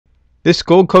This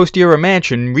Gold Coast-era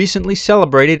mansion recently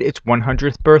celebrated its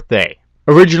 100th birthday.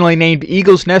 Originally named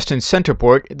Eagle's Nest in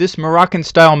Centerport, this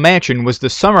Moroccan-style mansion was the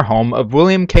summer home of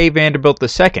William K. Vanderbilt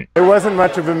II. It wasn't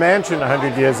much of a mansion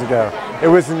 100 years ago. It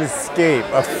was an escape,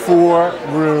 a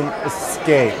four-room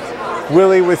escape.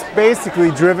 Willie was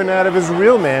basically driven out of his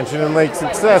real mansion in Lake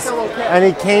Success, and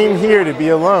he came here to be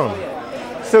alone.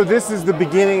 So this is the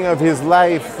beginning of his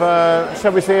life,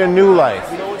 shall we say a new life.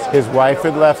 His wife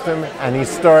had left him, and he's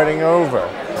starting over.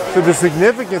 So the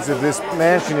significance of this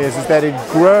mansion is that it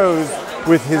grows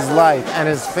with his life and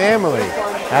his family.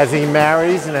 As he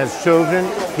marries and has children,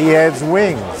 he adds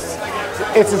wings.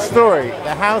 It's a story.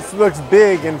 The house looks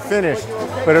big and finished,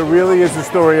 but it really is the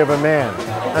story of a man.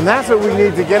 And that's what we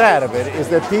need to get out of it, is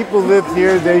that people lived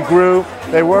here, they grew,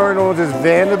 they weren't all just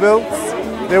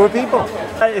Vanderbilts, they were people.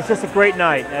 It's just a great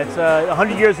night. It's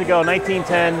 100 years ago,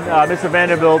 1910, Mr.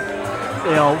 Vanderbilt,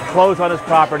 closed on his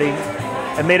property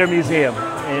and made a museum.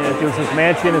 And it was his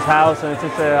mansion, his house, and it's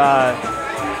just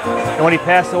and when he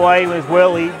passed away, his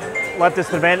will, he left this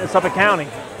to Suffolk County.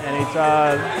 And it's,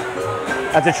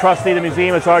 as a trustee of the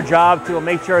museum, it's our job to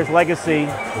make sure his legacy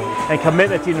and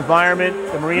commitment to the environment,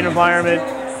 the marine environment,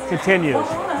 continues.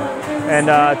 And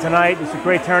tonight, it's a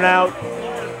great turnout.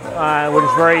 We're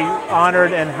just very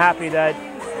honored and happy that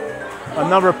a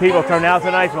number of people turned out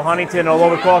tonight from Huntington all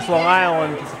over across Long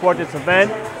Island to support this event.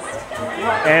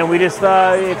 And we just,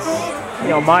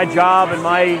 it's my job and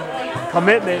my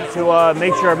commitment to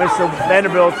make sure Mr.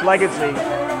 Vanderbilt's legacy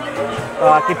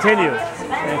continues.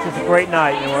 And it's just a great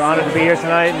night, and we're honored to be here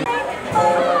tonight.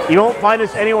 You won't find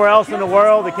us anywhere else in the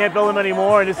world. They can't build them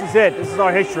anymore, and this is it. This is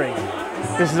our history.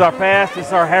 This is our past. This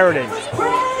is our heritage.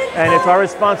 And it's our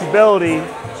responsibility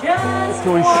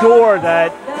to ensure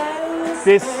that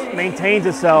this maintains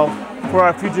itself for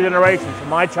our future generations. For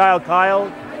my child, Kyle,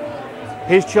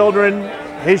 his children,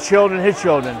 his children, his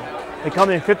children. They come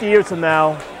in 50 years from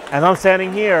now, and I'm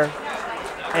standing here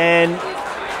and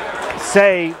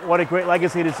say what a great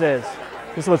legacy this is.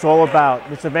 This is what it's all about.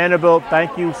 Mr. Vanderbilt,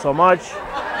 thank you so much.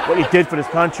 What you did for this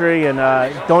country and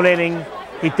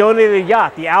he donated a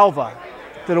yacht, the Alva,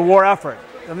 to the war effort.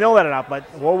 I don't know that or not, but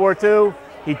World War II,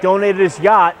 he donated his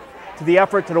yacht to the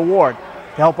effort to the war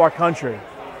to help our country.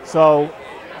 So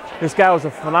this guy was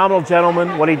a phenomenal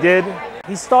gentleman. What he did,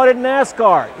 he started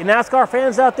NASCAR. You NASCAR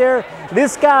fans out there,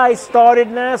 this guy started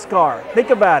NASCAR.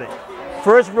 Think about it.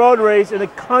 First road race in the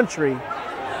country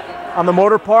on the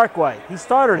Motor Parkway. He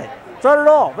started it. Started it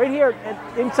all right here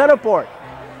in Centerport.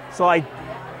 So I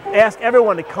ask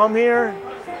everyone to come here,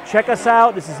 check us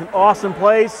out. This is an awesome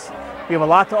place. We have a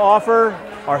lot to offer,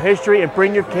 our history, and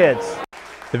bring your kids.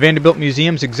 The Vanderbilt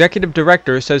Museum's executive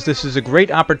director says this is a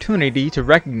great opportunity to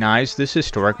recognize this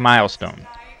historic milestone.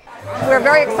 We're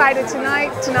very excited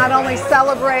tonight to not only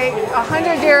celebrate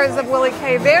 100 years of Willie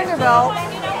K. Vanderbilt,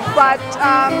 but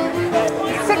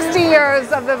 60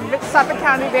 years of the Suffolk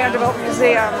County Vanderbilt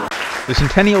Museum. The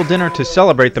Centennial dinner to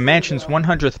celebrate the mansion's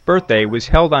 100th birthday was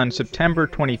held on September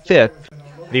 25th.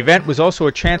 The event was also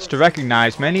a chance to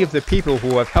recognize many of the people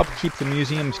who have helped keep the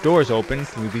museum's doors open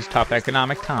through these tough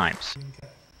economic times.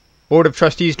 Board of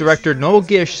Trustees Director Noel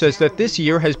Gish says that this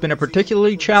year has been a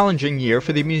particularly challenging year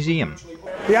for the museum.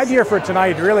 The idea for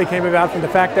tonight really came about from the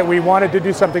fact that we wanted to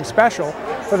do something special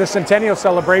for the Centennial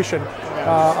celebration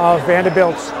of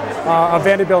Vanderbilt's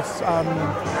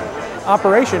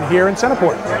operation here in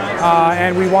Centerport.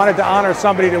 And we wanted to honor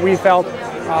somebody that we felt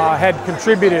had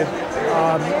contributed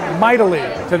mightily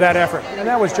to that effort, and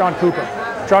that was John Cooper.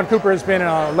 John Cooper has been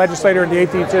a legislator in the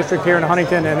 18th District here in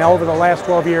Huntington, and over the last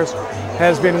 12 years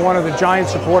has been one of the giant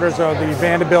supporters of the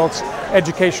Vanderbilt's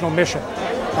educational mission.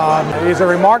 He's a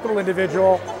remarkable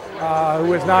individual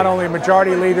who is not only a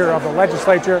majority leader of the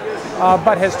legislature,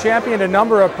 but has championed a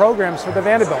number of programs for the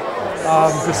Vanderbilt.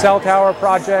 The cell tower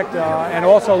project, and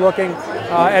also looking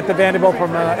at the Vanderbilt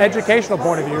from an educational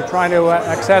point of view, trying to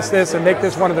access this and make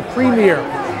this one of the premier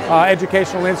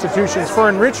educational institutions for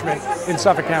enrichment in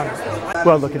Suffolk County.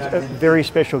 Well, look, it's a very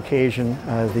special occasion.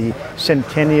 The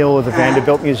Centennial of the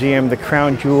Vanderbilt Museum, the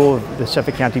crown jewel of the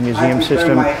Suffolk County Museum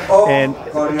system, and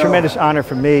a tremendous honor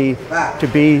for me to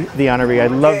be the honoree. I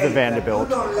love the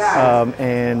Vanderbilt,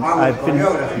 and I've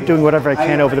been doing whatever I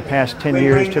can over the past 10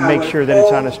 years to make sure that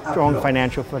it's on a strong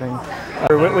financial footing.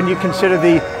 When you consider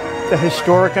the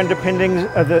historic underpinnings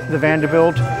of the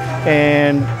Vanderbilt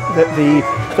and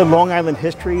the Long Island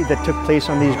history that took place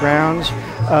on these grounds,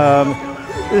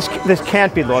 this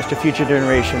can't be lost to future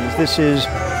generations. This is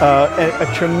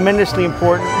a tremendously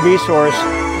important resource,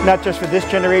 not just for this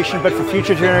generation, but for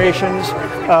future generations.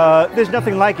 There's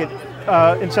nothing like it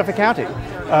in Suffolk County.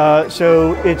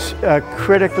 So it's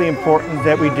critically important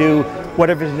that we do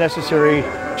whatever is necessary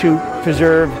to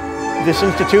preserve this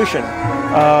institution.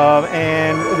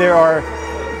 And there are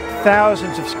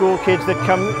thousands of school kids that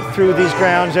come through these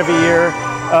grounds every year,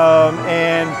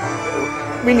 and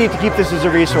we need to keep this as a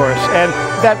resource, and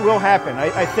that will happen.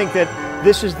 I think that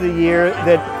this is the year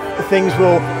that things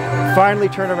will finally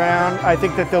turn around. I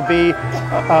think that they'll be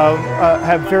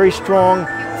have very strong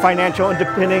financial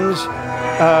underpinnings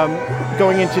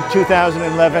going into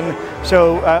 2011.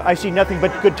 So I see nothing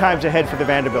but good times ahead for the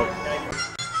Vanderbilt.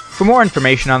 For more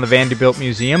information on the Vanderbilt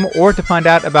Museum or to find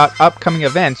out about upcoming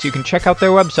events, you can check out their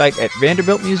website at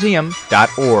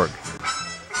vanderbiltmuseum.org.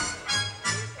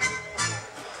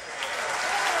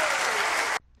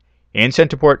 In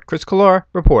Centerport, Chris Collora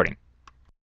reporting.